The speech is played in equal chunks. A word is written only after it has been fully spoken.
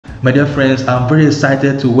My dear friends, I'm very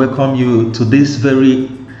excited to welcome you to this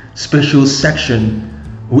very special section.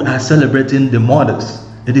 We are celebrating the mothers.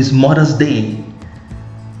 It is Mother's Day.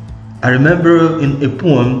 I remember in a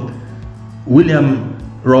poem, William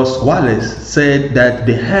Ross Wallace said that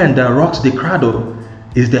the hand that rocks the cradle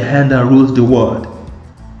is the hand that rules the world.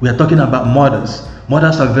 We are talking about mothers.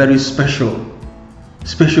 Mothers are very special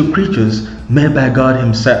creatures made by God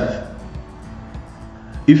Himself.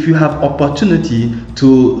 If you have opportunity to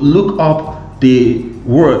look up the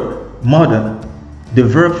word mother, the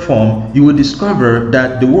verb form, you will discover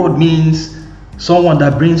that the word means someone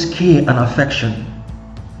that brings care and affection.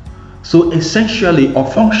 So essentially or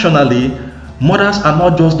functionally, mothers are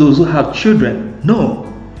not just those who have children.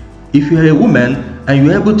 No. If you are a woman and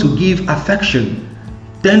you are able to give affection,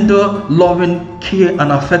 tender, loving care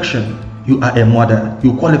and affection, you are a mother.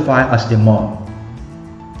 You qualify as a mom.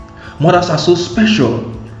 Mothers are so special,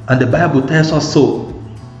 and the Bible tells us so.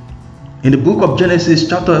 In the book of Genesis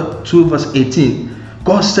chapter 2 verse 18,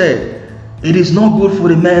 God said, "It is not good for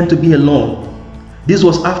the man to be alone." This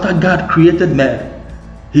was after God created man.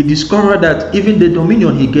 He discovered that even the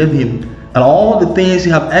dominion He gave him and all the things He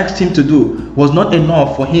had asked him to do was not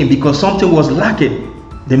enough for him because something was lacking.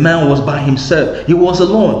 The man was by himself. He was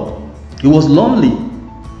alone. He was lonely.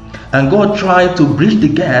 And God tried to bridge the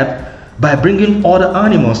gap by bringing other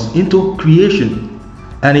animals into creation.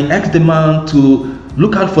 And He asked the man to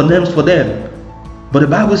look out for names for them. But the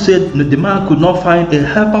Bible said the man could not find a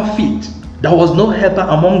helper fit. There was no helper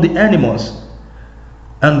among the animals.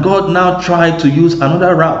 And God now tried to use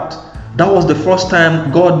another route. That was the first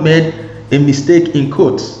time God made a mistake in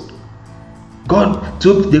quotes. God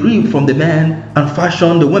took the rib from the man and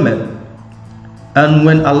fashioned the woman. And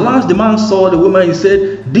when at last the man saw the woman, he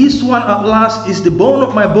said, "This one at last is the bone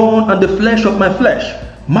of my bone and the flesh of my flesh."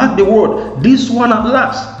 Mark the word, this one at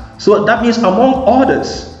last. So that means among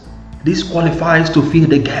others, this qualifies to fill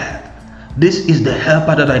the gap. This is the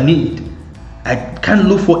helper that I need. I can't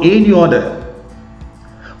look for any other.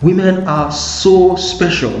 Women are so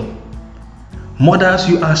special. Mothers,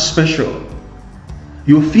 you are special.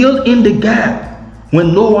 You fill in the gap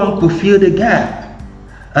when no one could fill the gap.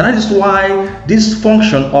 And that is why this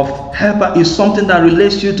function of helper is something that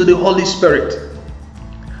relates you to the Holy Spirit.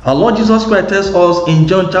 Our Lord Jesus Christ tells us in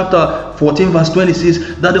John chapter 14 verse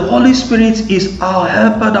 26 that the Holy Spirit is our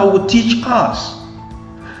helper that will teach us.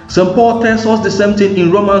 St. Paul tells us the same thing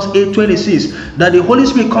in Romans 8:26, that the Holy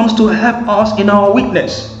Spirit comes to help us in our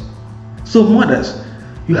weakness. So mothers,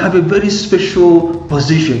 you have a very special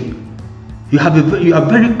position. You are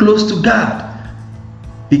very close to God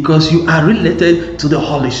because you are related to the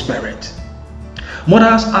Holy Spirit.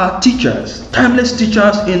 Mothers are teachers, timeless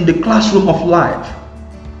teachers in the classroom of life.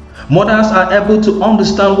 Mothers are able to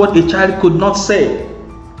understand what a child could not say.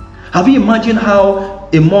 Have you imagined how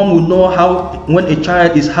a mom would know how when a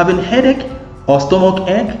child is having headache or stomach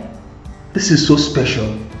ache? This is so special.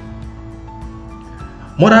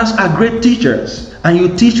 Mothers are great teachers, and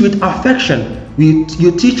you teach with affection.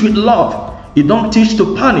 You teach with love. You don't teach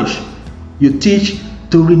to punish. You teach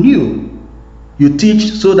to renew. You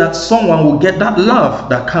teach so that someone will get that love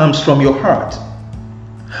that comes from your heart.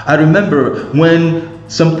 I remember when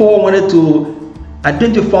St. Paul wanted to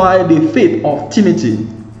identify the faith of Timothy.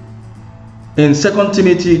 In 2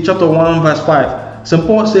 Timothy chapter 1 verse 5, St.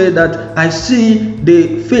 Paul said that I see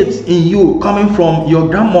the faith in you coming from your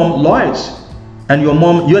grandmom Lois and your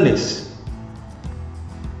mom Eunice.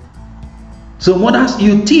 So mothers,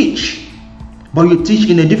 you teach, but you teach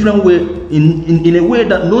in a different way, in a way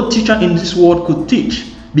that no teacher in this world could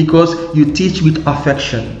teach, because you teach with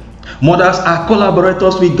affection. Mothers are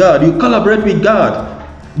collaborators with God. You collaborate with God.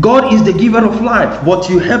 God is the giver of life, but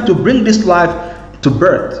you have to bring this life to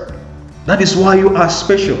birth. That is why you are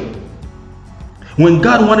special. When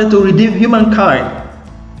God wanted to redeem humankind,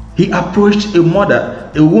 He approached a mother,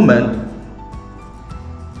 a woman,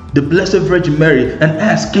 the Blessed Virgin Mary, and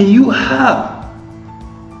asked, Can you help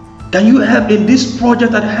in this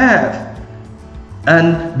project that I have?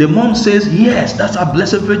 And the mom says, yes. That's our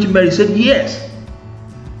Blessed Virgin Mary said, yes.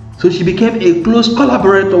 So she became a close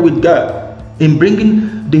collaborator with God in bringing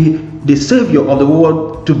the Savior of the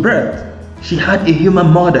world to birth. She had a human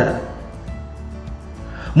mother.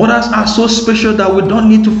 Mothers are so special that we don't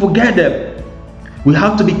need to forget them. We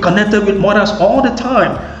have to be connected with mothers all the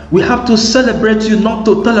time. We have to celebrate you, not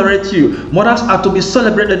to tolerate you. Mothers are to be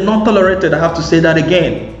celebrated, not tolerated. I have to say that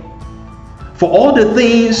again. For all the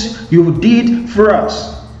things you did for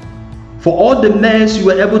us, for all the mess you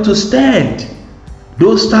were able to stand,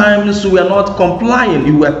 those times we were not complying,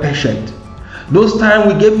 you were patient. Those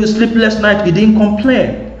times we gave you sleepless nights, you didn't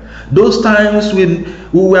complain. Those times when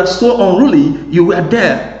we were so unruly, you were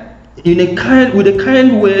there. with a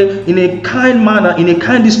kind way, in a kind manner, in a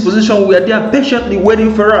kind disposition. We are there patiently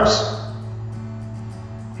waiting for us.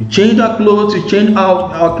 You changed our clothes, you changed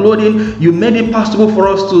our clothing, you made it possible for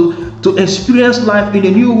us to experience life in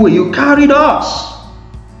a new way. You carried us.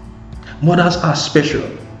 Mothers are special.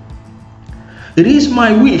 It is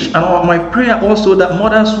my wish and my prayer also that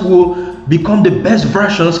mothers will become the best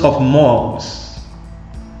versions of moms.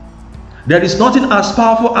 There is nothing as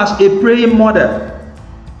powerful as a praying mother.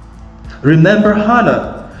 Remember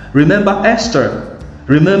Hannah, remember Esther,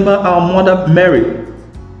 remember our mother Mary.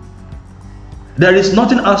 There is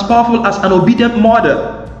nothing as powerful as an obedient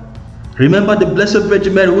mother. Remember the Blessed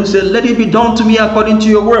Virgin Mary, who said, "Let it be done to me according to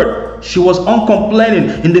your word." She was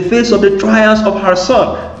uncomplaining in the face of the trials of her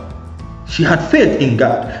son. She had faith in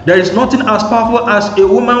God. There is nothing as powerful as a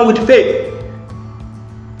woman with faith.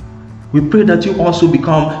 We pray that you also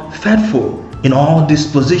become faithful in all these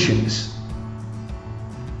positions.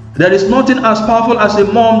 There is nothing as powerful as a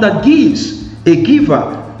mom that gives, a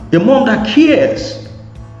giver, a mom that cares.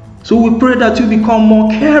 So we pray that you become more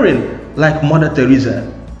caring like Mother Teresa,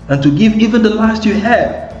 and to give even the last you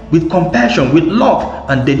have with compassion, with love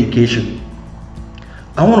and dedication.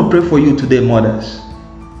 I want to pray for you today, mothers.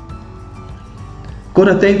 God,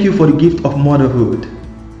 I thank you for the gift of motherhood.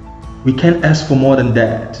 We can't ask for more than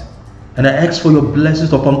that. And I ask for your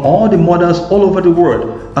blessings upon all the mothers all over the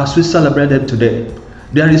world as we celebrate them today.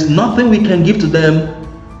 There is nothing we can give to them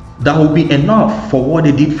that will be enough for what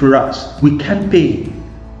they did for us. We can't pay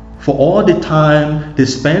for all the time they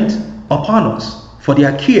spent upon us, for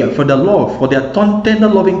their care, for their love, for their tender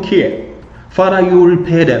loving care. Father, you will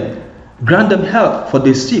repay them. Grant them health for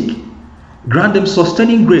the sick. Grant them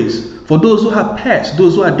sustaining grace for those who have passed,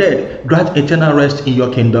 those who are dead. Grant eternal rest in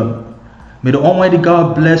your kingdom. May the Almighty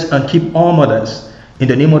God bless and keep all mothers. In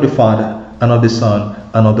the name of the Father, and of the Son,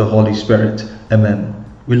 and of the Holy Spirit. Amen.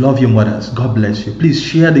 We love you, mothers. God bless you. Please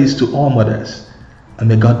share this to all mothers. And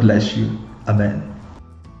may God bless you. Amen.